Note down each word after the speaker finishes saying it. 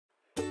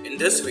In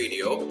this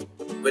video,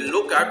 we'll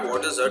look at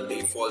what is a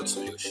default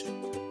solution.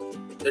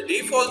 The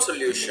default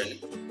solution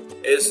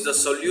is the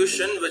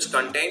solution which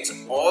contains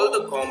all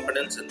the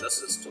components in the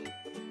system.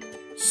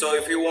 So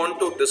if you want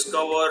to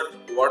discover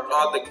what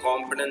are the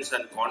components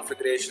and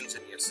configurations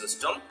in your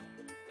system,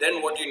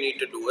 then what you need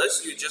to do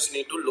is you just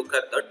need to look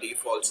at the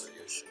default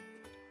solution.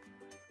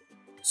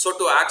 So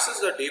to access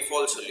the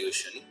default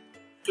solution,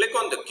 click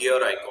on the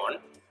gear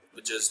icon,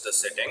 which is the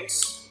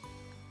settings,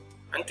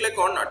 and click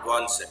on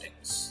advanced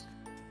settings.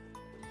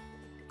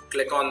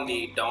 Click on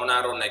the down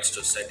arrow next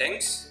to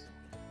settings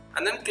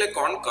and then click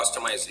on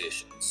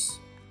customizations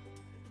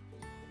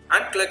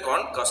and click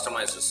on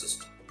customize the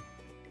system.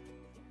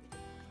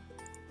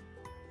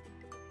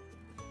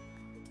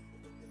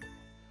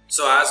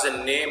 So as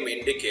the name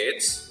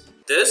indicates,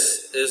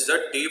 this is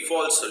the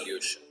default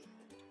solution.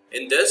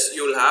 In this,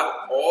 you will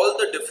have all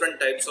the different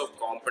types of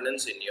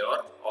components in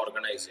your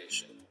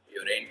organization.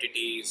 Your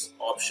entities,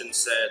 option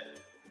set,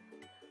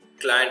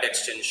 client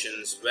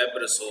extensions, web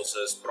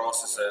resources,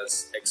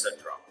 processes, etc.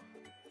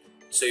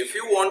 So if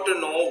you want to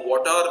know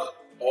what are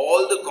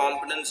all the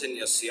components in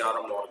your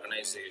CRM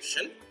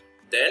organization,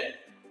 then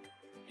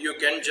you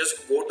can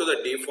just go to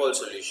the default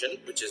solution,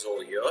 which is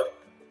over here,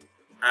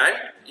 and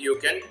you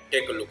can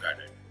take a look at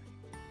it.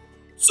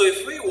 So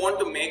if we want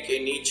to make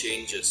any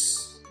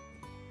changes,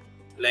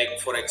 like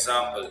for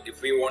example,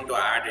 if we want to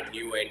add a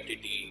new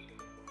entity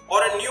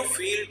or a new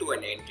field to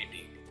an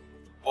entity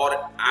or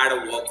add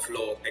a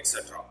workflow,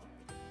 etc.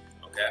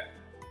 Okay,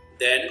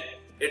 then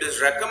it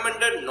is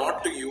recommended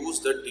not to use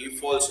the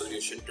default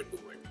solution to do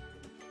it.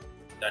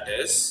 That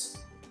is,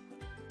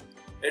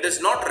 it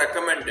is not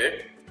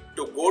recommended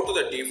to go to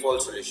the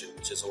default solution,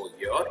 which is over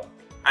here,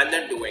 and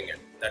then doing it.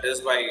 That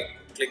is by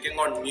clicking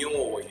on new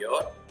over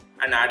here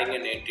and adding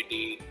an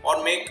entity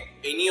or make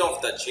any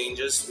of the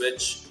changes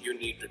which you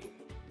need to do.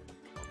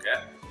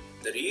 Okay,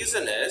 the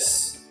reason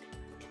is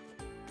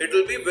it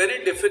will be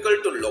very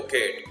difficult to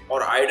locate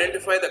or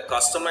identify the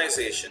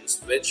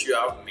customizations which you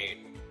have made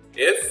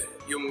if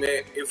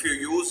you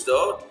use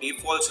the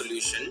default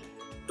solution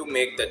to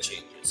make the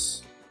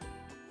changes.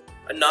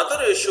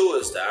 Another issue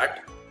is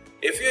that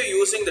if you are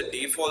using the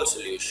default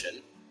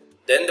solution,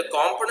 then the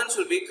components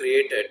will be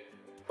created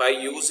by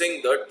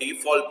using the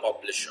default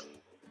publisher.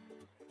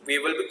 We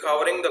will be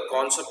covering the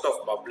concept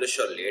of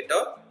publisher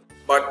later,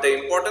 but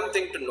the important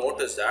thing to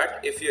note is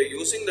that if you are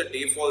using the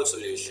default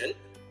solution,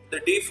 the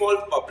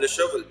default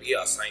publisher will be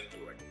assigned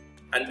to it.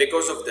 And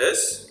because of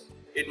this,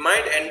 it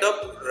might end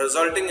up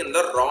resulting in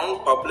the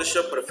wrong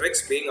publisher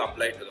prefix being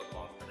applied to the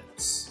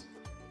components.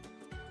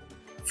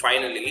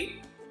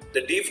 Finally,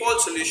 the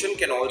default solution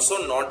can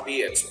also not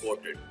be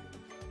exported.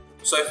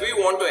 So if we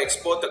want to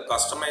export the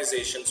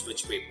customizations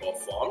which we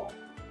performed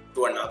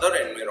to another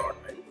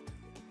environment,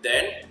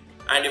 then,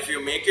 and if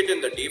you make it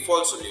in the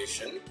default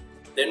solution,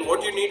 then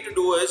what you need to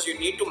do is you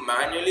need to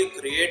manually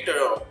create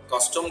a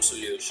custom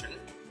solution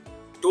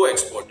to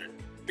export it,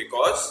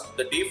 because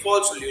the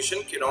default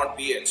solution cannot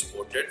be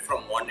exported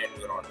from one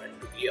environment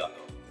to the other.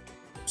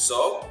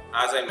 So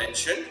as I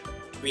mentioned,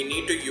 we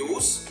need to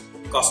use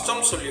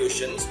custom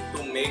solutions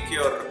to make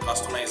your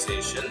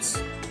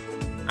customizations,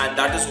 and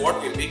that is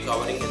what we'll be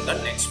covering in the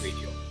next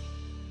video.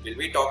 We'll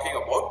be talking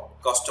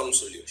about custom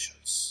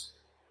solutions.